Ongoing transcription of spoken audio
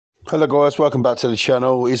Hello guys, welcome back to the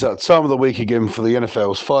channel. It's that time of the week again for the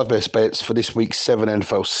NFL's 5 best bets for this week's 7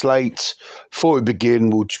 NFL slate. Before we begin,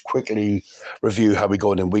 we'll quickly review how we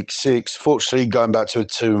got in week 6. Fortunately, going back to a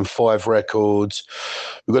 2-5 record,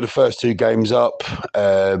 we've got the first two games up,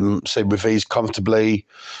 say with these comfortably,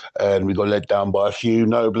 and we got let down by a few.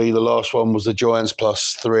 Notably, the last one was the Giants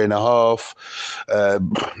plus 3.5.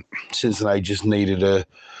 Cincinnati just needed a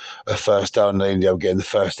first down, and they ended up getting the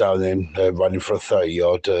first down and then running for a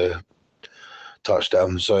 30-yard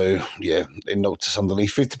touchdown. So, yeah, it knocked us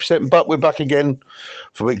underneath 50%. But we're back again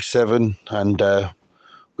for week 7, and we're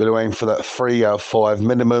going to aim for that 3 out of 5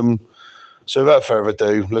 minimum. So, without further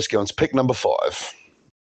ado, let's get on to pick number 5.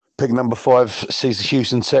 Pick number 5 sees the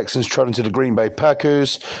Houston Texans trotting to the Green Bay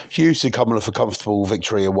Packers. Houston coming off a comfortable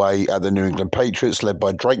victory away at the New England Patriots, led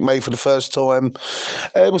by Drake May for the first time.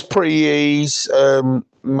 It was pretty easy,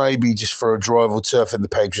 maybe just for a drive or two. I think the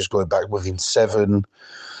Patriots got back within 7,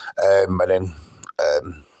 and then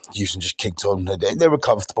Houston just kicked on. They were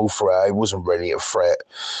comfortable throughout. It wasn't really a threat.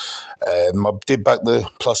 I did back the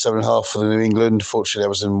plus 7.5 for the New England. Fortunately, that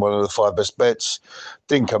was in one of the 5 best bets.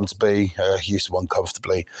 Didn't come to be. Houston won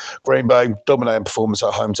comfortably. Green Bay, dominating performance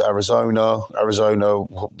at home to Arizona. Arizona,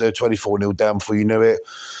 they're 24-0 down before you knew it.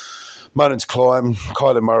 Mountain to climb.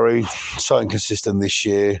 Kyler Murray, so inconsistent this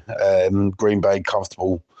year. Green Bay,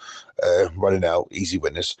 comfortable. Running out, easy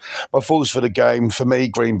winners. My thoughts for the game, for me,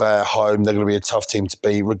 Green Bay at home, they're going to be a tough team to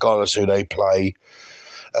beat, regardless who they play.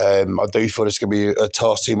 I do feel it's going to be a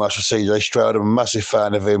task too much for CJ Stroud. I'm a massive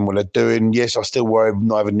fan of him, what they're doing. Yes, I still worry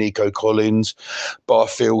not having Nico Collins, but I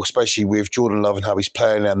feel, especially with Jordan Love and how he's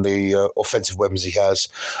playing and the offensive weapons he has,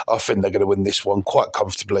 I think they're going to win this one quite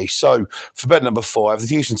comfortably. So, for bet number 5, the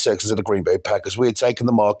Houston Texans and the Green Bay Packers, we're taking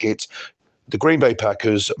the market. The Green Bay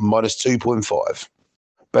Packers minus 2.5.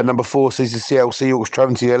 Bet number 4 sees the Seattle Seahawks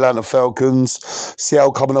traveling to the Atlanta Falcons.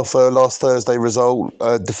 Seattle coming off a last Thursday result,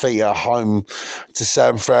 defeat at home to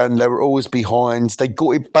San Fran. They were always behind. They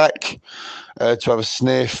got it back to have a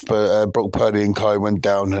sniff, but Brock Purdy and co went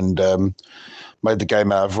down and made the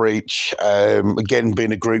game out of reach. Again,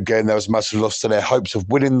 being a group game, there was a massive loss to their hopes of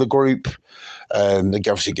winning the group.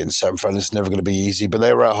 Obviously against San Fran, it's never going to be easy, but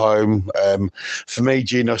they were at home. For me,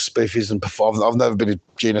 Geno Smith isn't performing. I've never been a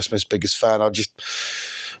Geno Smith's biggest fan.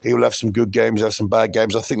 He'll have some good games, have some bad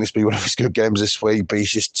games. I think this will be one of his good games this week, but he's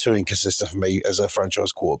just too inconsistent for me as a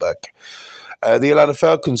franchise quarterback. The Atlanta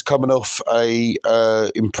Falcons coming off a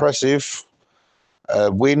impressive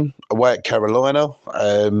win away at Carolina.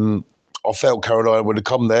 I felt Carolina would have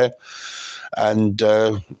come there and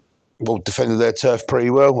defended their turf pretty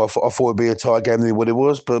well. I thought it'd be a tie game than what it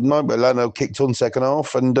was, but no, Atlanta kicked on second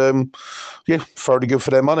half and thoroughly good for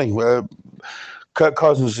their money. Kirk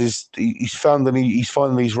Cousins he's finding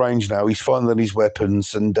his range now. He's finding his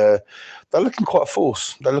weapons, and they're looking quite a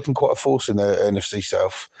force. They're looking quite a force in the NFC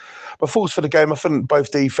South. My thoughts for the game: I think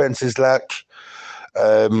both defenses lack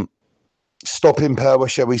stopping power,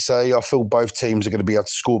 shall we say. I feel both teams are going to be able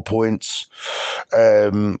to score points.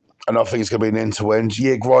 And I think it's going to be an end-to-end.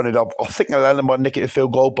 Yeah, grinded up. I think Atlanta might nick it a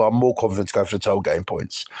field goal, but I'm more confident to go for the total game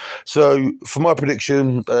points. So, for my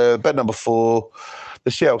prediction, bet number 4,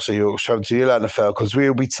 the Seattle Seahawks travel to the Atlanta Falcons. We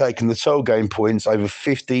will be taking the total game points over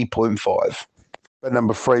 50.5. Bet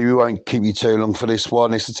number 3, we won't keep you too long for this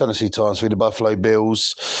one. It's the Tennessee Titans with the Buffalo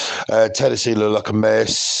Bills. Tennessee look like a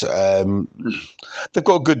mess. They've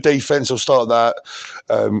got a good defense. I'll start that.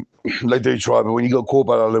 They do try, but when you got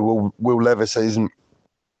quarterback like Will Levis, isn't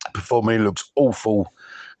performing. He looks awful.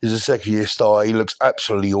 He's a second-year star. He looks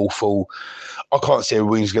absolutely awful. I can't see a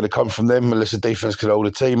win's going to come from them unless the defense can hold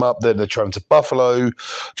a team up. Then they're traveling to Buffalo.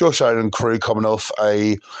 Josh Allen and crew coming off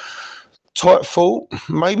a tight fought,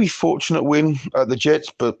 maybe fortunate win at the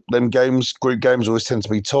Jets, but them games, group games, always tend to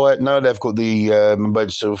be tight. Now they've got the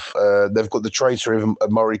they've got the traitor of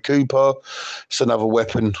Amari Cooper. It's another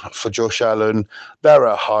weapon for Josh Allen. They're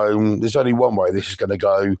at home. There's only one way this is going to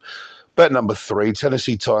go. Bet number 3,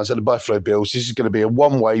 Tennessee Titans and the Buffalo Bills. This is going to be a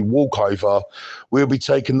one-way walkover. We'll be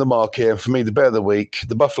taking the market. And for me, the bet of the week,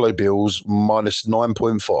 the Buffalo Bills minus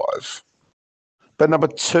 9.5. Bet number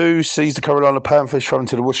 2 sees the Carolina Panthers traveling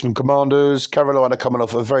to the Washington Commanders. Carolina coming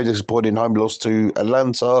off a very disappointing home loss to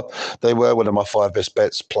Atlanta. They were one of my 5 best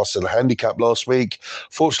bets, plus a handicap last week.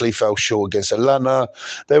 Fortunately, fell short against Atlanta.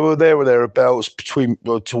 They were there or thereabouts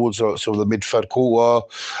towards sort of the mid-third quarter.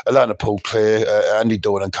 Atlanta pulled clear. Andy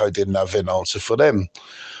Dalton and co didn't have an answer for them.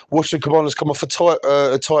 Washington Commanders come off a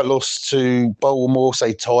tight loss to Baltimore.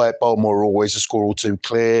 Say tight. Baltimore are always a score or two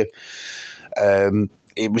clear.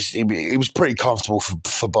 it was pretty comfortable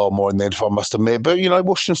for Baltimore in the end, if I must admit. But,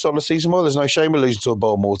 Washington started the season well. There's no shame in losing to a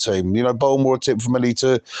Baltimore team. Baltimore tipped for money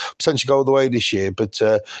to potentially go all the way this year. But,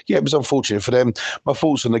 it was unfortunate for them. My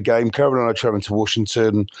thoughts on the game, Carolina traveling to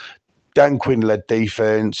Washington. Dan Quinn-led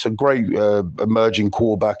defense, a great emerging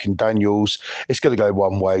quarterback in Daniels. It's going to go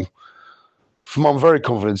one way. I'm very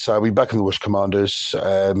confident, so I'll be back in the West Commanders.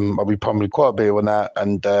 I'll be pumping quite a bit on that,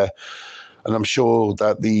 and I'm sure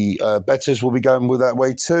that the bettors will be going with that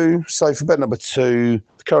way too. So for bet number 2,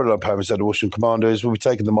 the Carolina Panthers at the Washington Commanders will be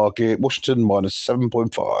taking the market, Washington minus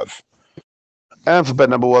 7.5. And for bet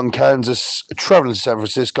number 1, Kansas traveling to San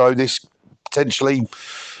Francisco. This potentially,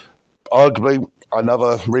 arguably,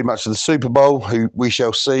 another rematch of the Super Bowl, who we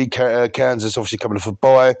shall see. Kansas obviously coming off a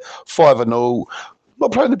bye, 5-0.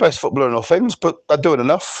 Not playing the best football on offense, but they're doing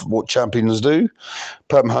enough, what champions do.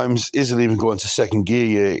 Pat Mahomes isn't even going to second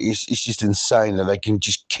gear yet. It's just insane that they can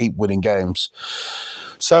just keep winning games.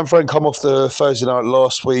 San Fran come off the Thursday night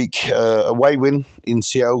last week, away win in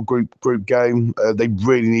Seattle, group game. They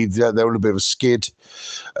really needed that. They were on a bit of a skid,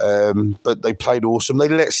 but they played awesome. They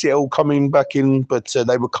let Seattle coming back in, but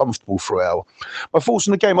they were comfortable throughout. My thoughts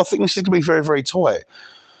on the game, I think this is going to be very, very tight.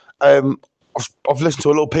 I've listened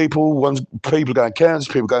to a lot of people. People going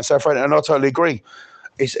Kansas, people going San Fran, and I totally agree.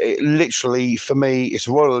 It's literally, for me, it's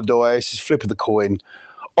a roll of the dice, it's flip of the coin.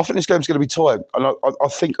 I think this game's going to be tight, and I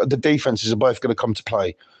think the defenses are both going to come to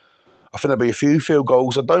play. I think there'll be a few field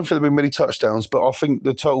goals. I don't think there'll be many touchdowns, but I think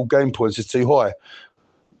the total game points is too high.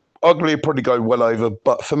 Arguably, it'll probably go well over,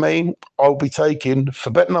 but for me, I'll be taking, for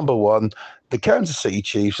bet number 1, the Kansas City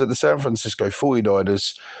Chiefs at the San Francisco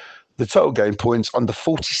 49ers, the total game points under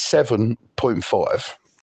 47.5.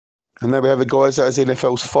 And there we have it, guys. That is the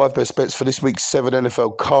NFL's 5 best bets for this week's 7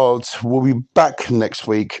 NFL cards. We'll be back next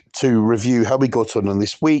week to review how we got on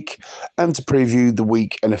this week and to preview the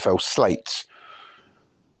week NFL slates.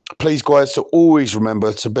 Please, guys, to always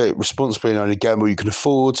remember to bet responsibly on any gamble you can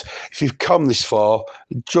afford. If you've come this far,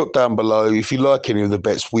 jot down below if you like any of the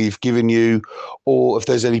bets we've given you, or if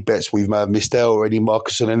there's any bets we may have missed out or any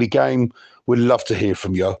markers on any game. We'd love to hear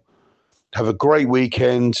from you. Have a great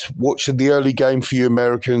weekend. Watch the early game for you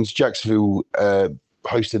Americans. Jacksonville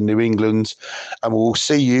hosting New England. And we'll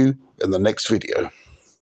see you in the next video.